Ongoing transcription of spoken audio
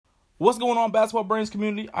What's going on, Basketball Brains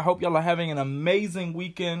community? I hope y'all are having an amazing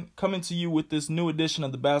weekend. Coming to you with this new edition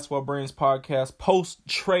of the Basketball Brains podcast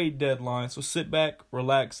post-trade deadline. So sit back,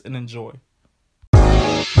 relax, and enjoy.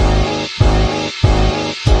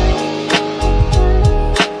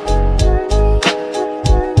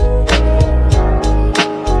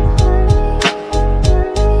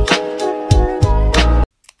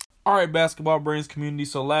 All right, Basketball Brains community.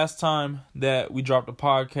 So last time that we dropped a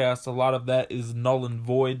podcast, a lot of that is null and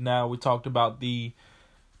void now. We talked about the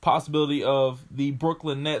possibility of the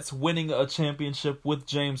Brooklyn Nets winning a championship with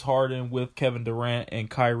James Harden, with Kevin Durant, and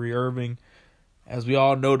Kyrie Irving. As we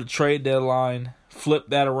all know, the trade deadline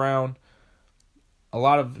flipped that around. A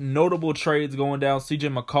lot of notable trades going down.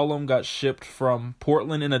 CJ McCollum got shipped from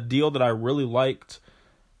Portland in a deal that I really liked.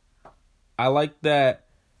 I like that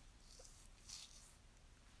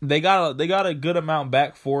they got a good amount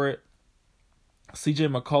back for it.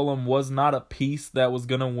 CJ McCollum was not a piece that was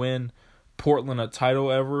going to win Portland a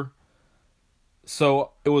title ever.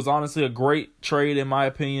 So it was honestly a great trade in my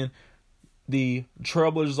opinion. The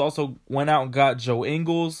Trailblazers also went out and got Joe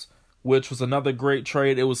Ingles, which was another great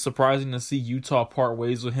trade. It was surprising to see Utah part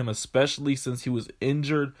ways with him, especially since he was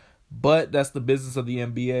injured. But that's the business of the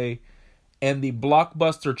NBA. And the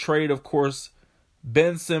blockbuster trade, of course,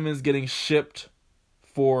 Ben Simmons getting shipped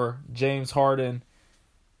for James Harden.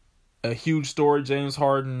 A huge story. James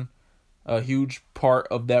Harden, a huge part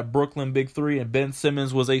of that Brooklyn Big Three, and Ben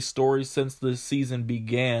Simmons was a story since the season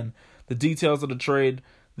began. The details of the trade: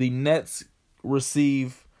 the Nets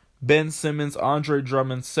receive Ben Simmons, Andre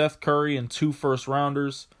Drummond, Seth Curry, and 2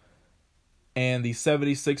 first-rounders. And the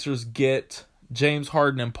 76ers get James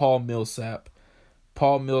Harden and Paul Millsap.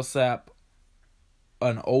 Paul Millsap,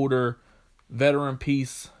 an older veteran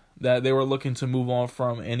piece that they were looking to move on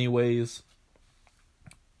from anyways.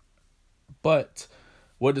 But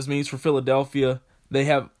what this means for Philadelphia, they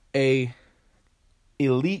have a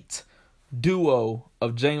elite duo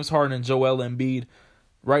of James Harden and Joel Embiid.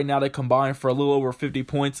 Right now they combine for a little over 50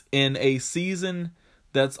 points in a season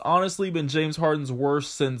that's honestly been James Harden's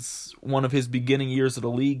worst since one of his beginning years of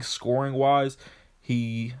the league scoring-wise.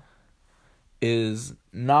 He is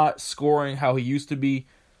not scoring how he used to be.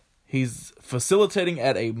 He's facilitating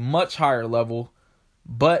at a much higher level,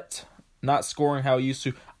 but not scoring how he used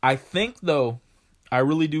to. I think, though, I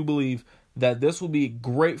really do believe that this will be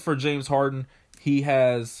great for James Harden. He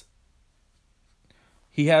has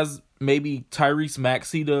maybe Tyrese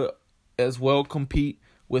Maxey to as well compete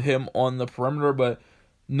with him on the perimeter, but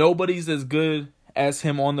nobody's as good as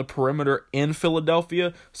him on the perimeter in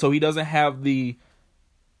Philadelphia, so he doesn't have the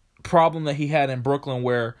problem that he had in Brooklyn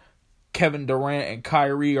where Kevin Durant and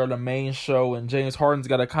Kyrie are the main show, and James Harden's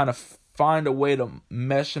got to kind of find a way to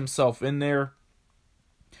mesh himself in there.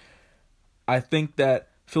 I think that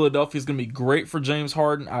Philadelphia is going to be great for James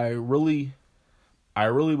Harden. I really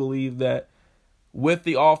believe that with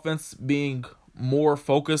the offense being more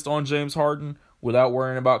focused on James Harden without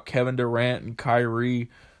worrying about Kevin Durant and Kyrie,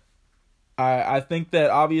 I think that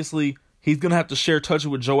obviously he's going to have to share touch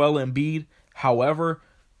with Joel Embiid. However,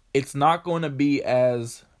 it's not going to be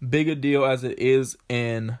as big a deal as it is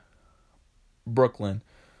in Brooklyn.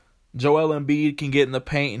 Joel Embiid can get in the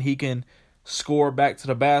paint and he can score back to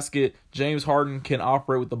the basket. James Harden can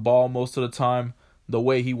operate with the ball most of the time the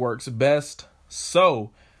way he works best. So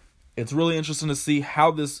it's really interesting to see how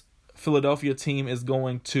this Philadelphia team is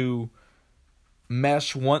going to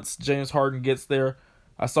mesh once James Harden gets there.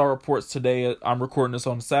 I saw reports today, I'm recording this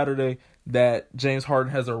on Saturday, that James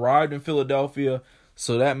Harden has arrived in Philadelphia.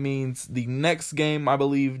 So that means the next game, I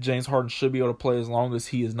believe, James Harden should be able to play as long as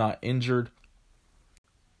he is not injured.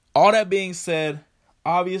 All that being said,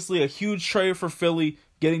 obviously a huge trade for Philly.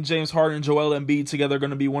 Getting James Harden and Joel Embiid together are going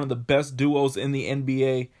to be one of the best duos in the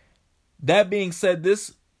NBA. That being said,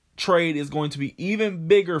 this trade is going to be even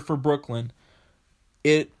bigger for Brooklyn.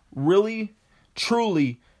 It really,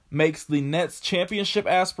 truly makes the Nets' championship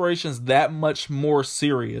aspirations that much more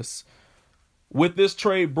serious. With this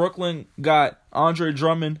trade, Brooklyn got Andre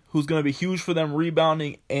Drummond, who's going to be huge for them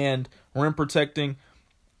rebounding and rim protecting.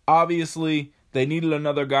 Obviously, they needed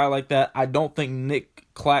another guy like that. I don't think Nick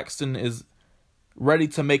Claxton is ready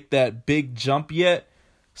to make that big jump yet.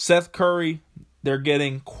 Seth Curry, they're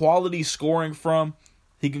getting quality scoring from.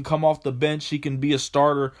 He can come off the bench. He can be a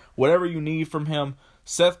starter. Whatever you need from him,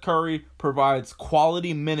 Seth Curry provides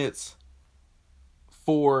quality minutes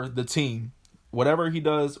for the team. Whatever he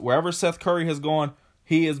does, wherever Seth Curry has gone,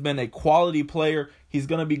 he has been a quality player. He's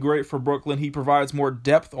going to be great for Brooklyn. He provides more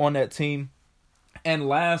depth on that team. And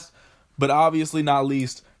last, but obviously not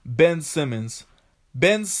least, Ben Simmons.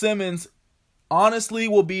 Ben Simmons honestly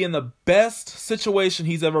will be in the best situation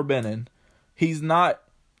he's ever been in. He's not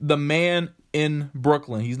the man in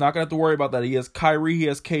Brooklyn. He's not going to have to worry about that. He has Kyrie, he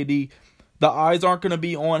has KD. The eyes aren't going to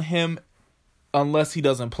be on him unless he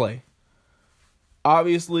doesn't play.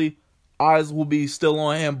 Obviously, eyes will be still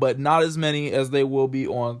on him, but not as many as they will be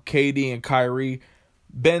on KD and Kyrie.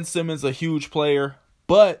 Ben Simmons, a huge player,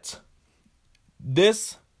 but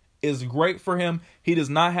this is great for him. He does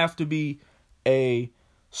not have to be a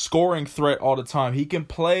scoring threat all the time. He can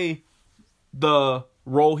play the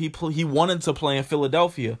role he wanted to play in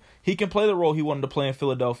Philadelphia. He can play the role he wanted to play in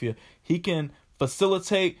Philadelphia. He can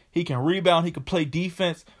facilitate, he can rebound, he can play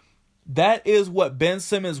defense. That is what Ben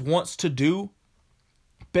Simmons wants to do.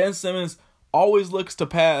 Ben Simmons always looks to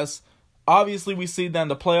pass. Obviously, we see that in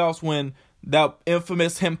the playoffs when that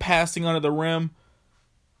infamous him passing under the rim.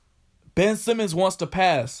 Ben Simmons wants to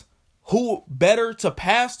pass. Who better to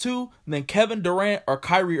pass to than Kevin Durant or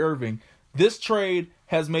Kyrie Irving? This trade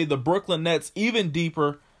has made the Brooklyn Nets even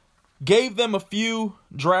deeper, gave them a few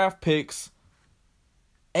draft picks,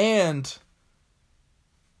 and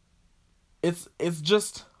it's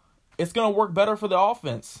going to work better for the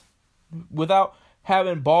offense without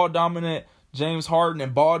having ball-dominant James Harden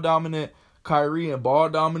and ball-dominant Kyrie and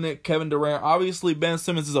ball-dominant Kevin Durant. Obviously, Ben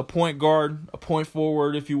Simmons is a point guard, a point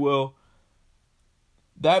forward, if you will.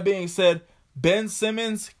 That being said, Ben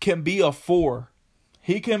Simmons can be a 4.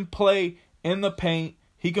 He can play in the paint.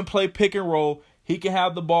 He can play pick and roll. He can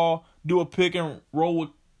have the ball, do a pick and roll with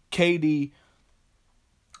KD.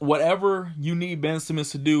 Whatever you need Ben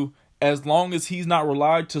Simmons to do, as long as he's not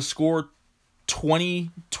relied to score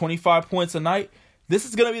 20, 25 points a night, this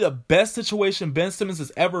is going to be the best situation Ben Simmons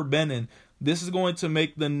has ever been in. This is going to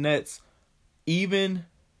make the Nets even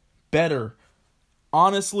better.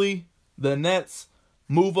 Honestly, the Nets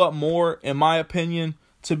move up more, in my opinion,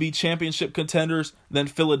 to be championship contenders than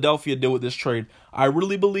Philadelphia did with this trade. I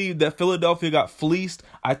really believe that Philadelphia got fleeced.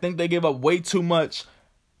 I think they gave up way too much.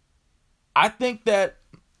 I think that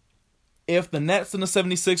if the Nets and the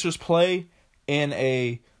 76ers play in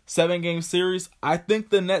a 7-game series, I think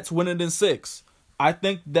the Nets win it in 6. I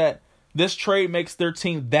think that this trade makes their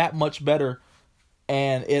team that much better,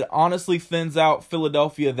 and it honestly thins out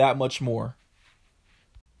Philadelphia that much more.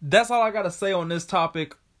 That's all I got to say on this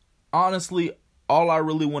topic. Honestly, all I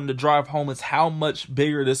really wanted to drive home is how much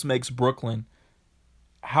bigger this makes Brooklyn.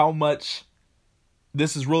 How much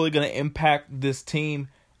this is really going to impact this team.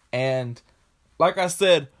 And like I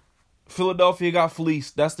said, Philadelphia got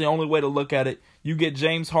fleeced. That's the only way to look at it. You get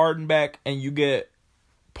James Harden back and you get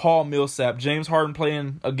Paul Millsap. James Harden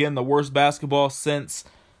playing, again, the worst basketball since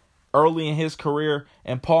early in his career.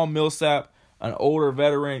 And Paul Millsap, an older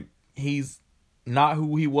veteran, he's not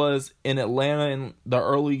who he was in Atlanta in the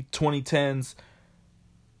early 2010s.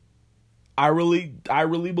 I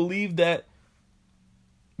really believe that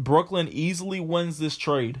Brooklyn easily wins this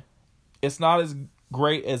trade. It's not as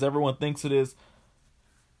great as everyone thinks it is.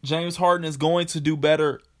 James Harden is going to do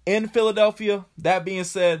better in Philadelphia. That being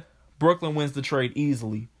said, Brooklyn wins the trade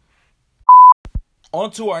easily. On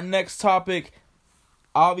to our next topic.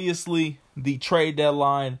 Obviously, the trade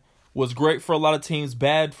deadline was great for a lot of teams,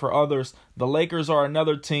 bad for others. The Lakers are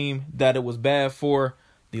another team that it was bad for.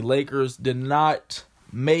 The Lakers did not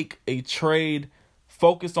make a trade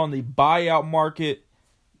focused on the buyout market.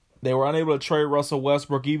 They were unable to trade Russell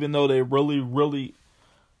Westbrook, even though they really,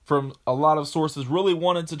 from a lot of sources, really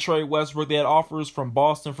wanted to trade Westbrook. They had offers from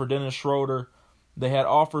Boston for Dennis Schroeder. They had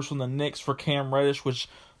offers from the Knicks for Cam Reddish, which,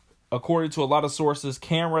 according to a lot of sources,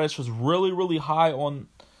 Cam Reddish was really high on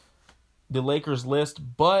the Lakers list,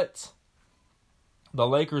 but the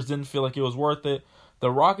Lakers didn't feel like it was worth it.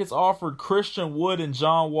 The Rockets offered Christian Wood and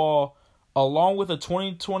John Wall, along with a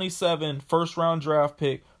 2027 first-round draft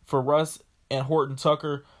pick for Russ and Horton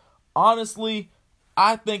Tucker. Honestly,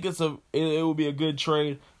 I think it would be a good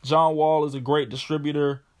trade. John Wall is a great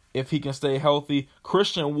distributor if he can stay healthy.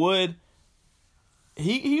 Christian Wood,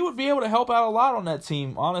 he would be able to help out a lot on that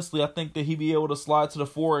team. Honestly, I think that he'd be able to slide to the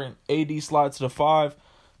 4 and AD slide to the 5.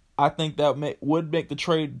 I think that would make the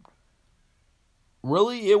trade,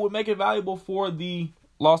 really, it would make it valuable for the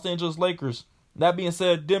Los Angeles Lakers. That being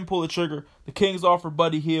said, didn't pull the trigger. The Kings offered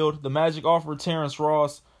Buddy Hield. The Magic offered Terrence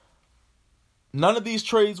Ross. None of these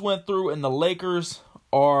trades went through, and the Lakers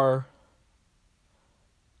are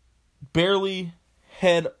barely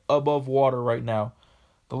head above water right now.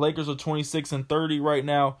 The Lakers are 26-30 right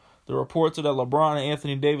now. The reports are that LeBron and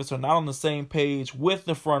Anthony Davis are not on the same page with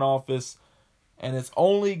the front office, and it's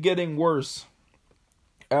only getting worse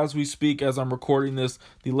as we speak. As I'm recording this,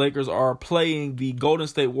 the Lakers are playing the Golden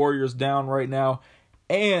State Warriors down right now,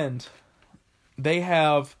 and they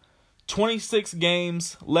have 26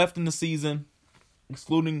 games left in the season,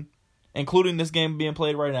 including this game being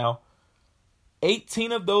played right now.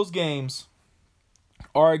 18 of those games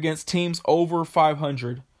are against teams over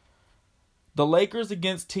 500. The Lakers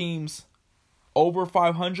against teams over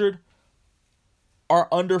 500 are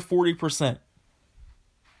under 40%.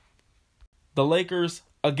 The Lakers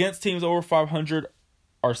against teams over 500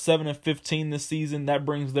 are 7-15 this season. That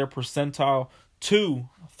brings their percentile to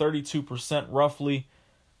 32% roughly.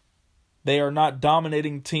 They are not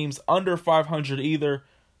dominating teams under 500 either.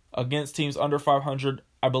 Against teams under 500,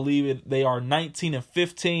 I believe they are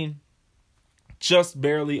 19-15. Just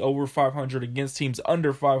barely over 500 against teams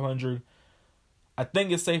under 500. I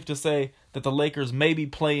think it's safe to say that the Lakers may be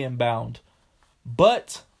play-in bound.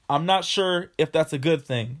 But I'm not sure if that's a good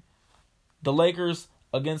thing. The Lakers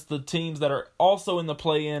against the teams that are also in the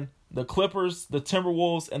play-in, the Clippers, the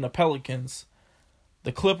Timberwolves, and the Pelicans.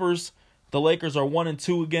 The Clippers, the Lakers are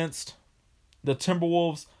 1-2 against. The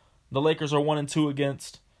Timberwolves, the Lakers are 1-2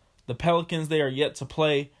 against. The Pelicans, they are yet to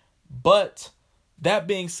play. But that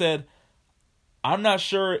being said, I'm not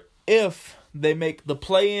sure if they make the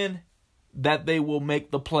play-in that they will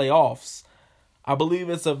make the playoffs. I believe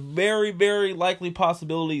it's a very, very likely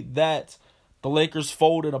possibility that the Lakers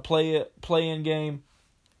fold in a play-in game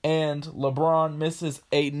and LeBron misses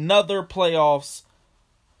another playoffs,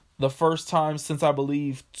 the first time since I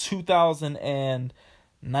believe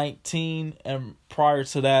 2019, and prior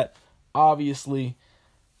to that, obviously,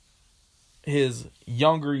 his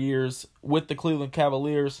younger years with the Cleveland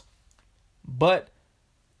Cavaliers. But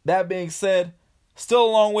that being said, still a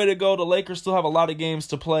long way to go. The Lakers still have a lot of games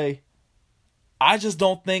to play. I just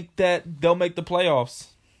don't think that they'll make the playoffs.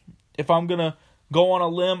 If I'm going to go on a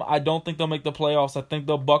limb, I don't think they'll make the playoffs. I think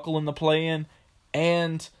they'll buckle in the play-in,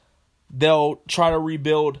 and they'll try to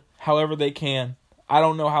rebuild however they can. I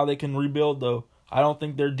don't know how they can rebuild, though. I don't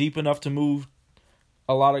think they're deep enough to move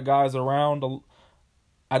a lot of guys around.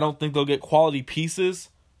 I don't think they'll get quality pieces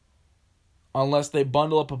unless they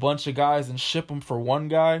bundle up a bunch of guys and ship them for one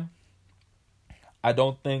guy. I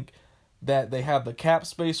don't think that they have the cap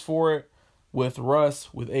space for it with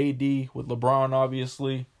Russ, with AD, with LeBron,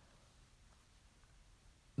 obviously.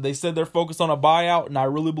 They said they're focused on a buyout, and I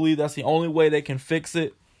really believe that's the only way they can fix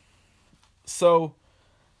it. So,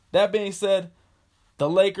 that being said, the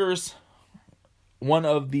Lakers, one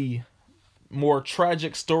of the more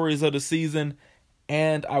tragic stories of the season,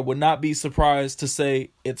 and I would not be surprised to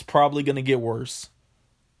say it's probably going to get worse.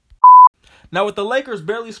 Now, with the Lakers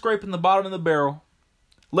barely scraping the bottom of the barrel,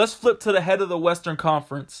 let's flip to the head of the Western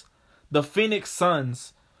Conference, the Phoenix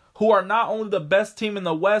Suns, who are not only the best team in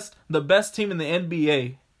the West, the best team in the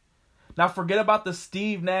NBA. Now, forget about the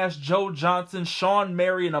Steve Nash, Joe Johnson, Sean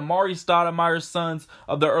Murray, and Amari Stoudemire Suns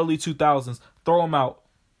of the early 2000s. Throw them out.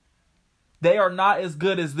 They are not as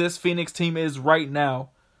good as this Phoenix team is right now.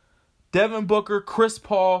 Devin Booker, Chris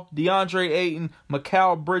Paul, DeAndre Ayton,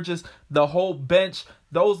 Mikal Bridges, the whole bench,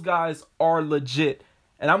 those guys are legit.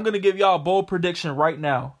 And I'm going to give y'all a bold prediction right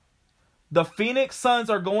now. The Phoenix Suns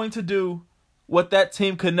are going to do what that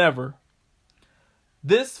team could never.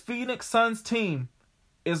 This Phoenix Suns team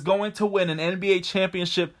is going to win an NBA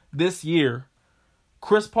championship this year.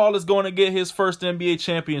 Chris Paul is going to get his first NBA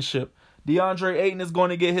championship. DeAndre Ayton is going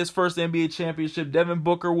to get his first NBA championship. Devin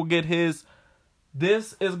Booker will get his.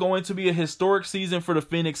 This is going to be a historic season for the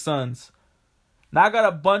Phoenix Suns. Now, I got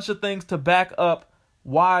a bunch of things to back up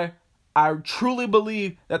why I truly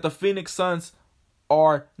believe that the Phoenix Suns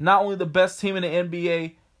are not only the best team in the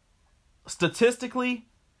NBA statistically,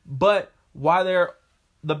 but why they're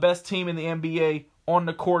the best team in the NBA on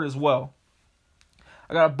the court as well.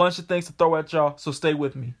 I got a bunch of things to throw at y'all, so stay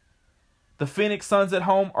with me. The Phoenix Suns at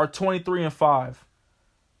home are 23-5.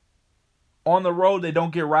 On the road, they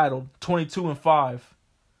don't get rattled, 22-5.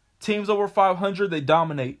 Teams over 500, they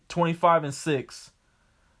dominate, 25-6.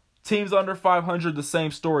 Teams under 500, the same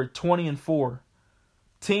story, 20-4.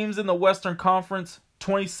 Teams in the Western Conference,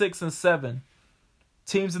 26-7.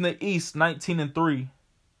 Teams in the East, 19-3.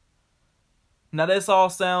 Now, this all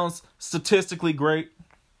sounds statistically great,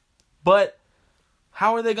 but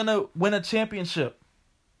how are they going to win a championship?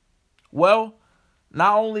 Well,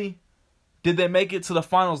 not only did they make it to the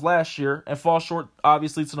finals last year and fall short,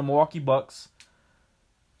 obviously, to the Milwaukee Bucks,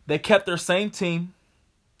 they kept their same team.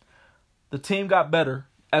 The team got better,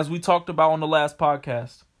 as we talked about on the last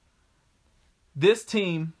podcast. This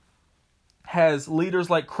team has leaders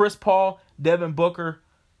like Chris Paul, Devin Booker,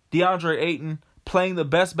 DeAndre Ayton playing the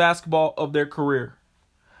best basketball of their career.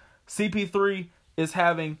 CP3 is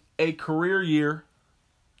having a career year.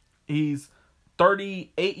 He's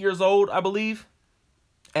 38 years old, I believe,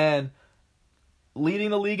 and leading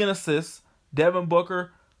the league in assists. Devin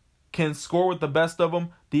Booker can score with the best of them.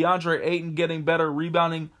 DeAndre Ayton getting better,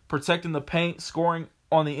 rebounding, protecting the paint, scoring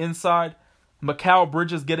on the inside. Mikal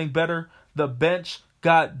Bridges getting better. The bench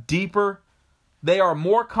got deeper. They are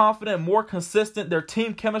more confident, more consistent. Their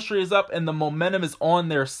team chemistry is up, and the momentum is on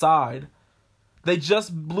their side. They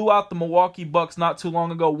just blew out the Milwaukee Bucks not too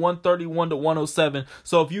long ago, 131-107.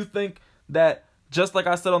 So if you think that, just like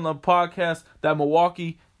I said on the podcast, that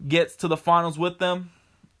Milwaukee gets to the finals with them,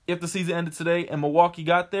 if the season ended today and Milwaukee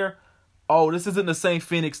got there, this isn't the same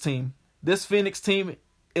Phoenix team. This Phoenix team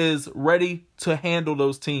is ready to handle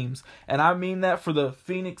those teams. And I mean that for the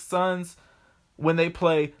Phoenix Suns when they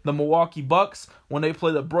play the Milwaukee Bucks, when they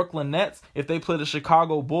play the Brooklyn Nets, if they play the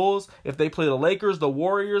Chicago Bulls, if they play the Lakers, the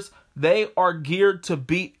Warriors, they are geared to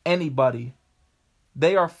beat anybody.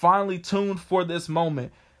 They are finely tuned for this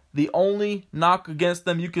moment. The only knock against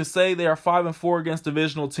them, you can say they are 5-4 against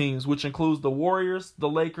divisional teams, which includes the Warriors, the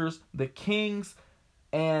Lakers, the Kings,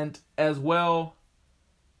 and as well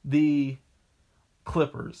the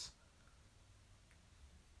Clippers.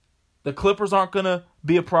 The Clippers aren't going to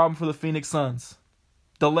be a problem for the Phoenix Suns.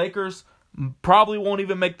 The Lakers probably won't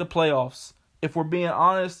even make the playoffs. If we're being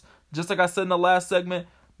honest, just like I said in the last segment,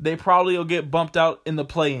 they probably will get bumped out in the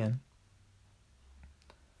play-in.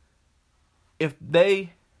 If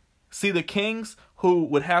they see the Kings, who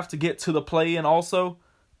would have to get to the play-in also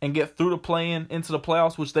and get through the play-in into the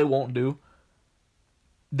playoffs, which they won't do,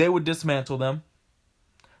 they would dismantle them.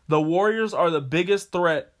 The Warriors are the biggest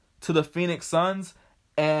threat to the Phoenix Suns.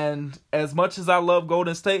 And as much as I love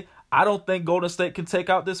Golden State, I don't think Golden State can take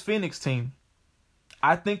out this Phoenix team.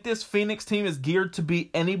 I think this Phoenix team is geared to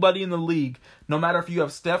beat anybody in the league. No matter if you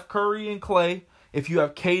have Steph Curry and Klay, if you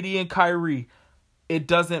have KD and Kyrie, it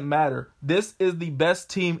doesn't matter. This is the best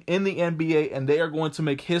team in the NBA, and they are going to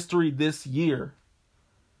make history this year.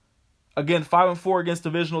 Again, 5-4 against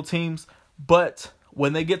divisional teams, but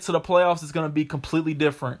when they get to the playoffs, it's going to be completely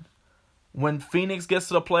different. When Phoenix gets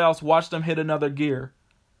to the playoffs, watch them hit another gear.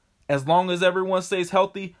 As long as everyone stays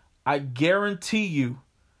healthy, I guarantee you,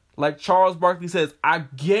 like Charles Barkley says, I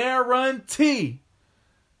guarantee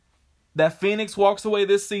that Phoenix walks away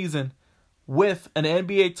this season with an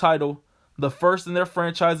NBA title, the first in their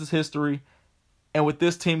franchise's history, and with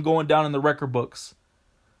this team going down in the record books.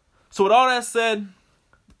 So with all that said,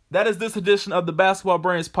 that is this edition of the Basketball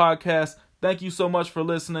Brains podcast. Thank you so much for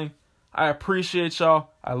listening. I appreciate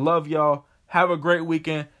y'all. I love y'all. Have a great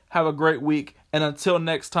weekend. Have a great week. And until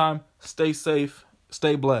next time, stay safe,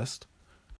 stay blessed.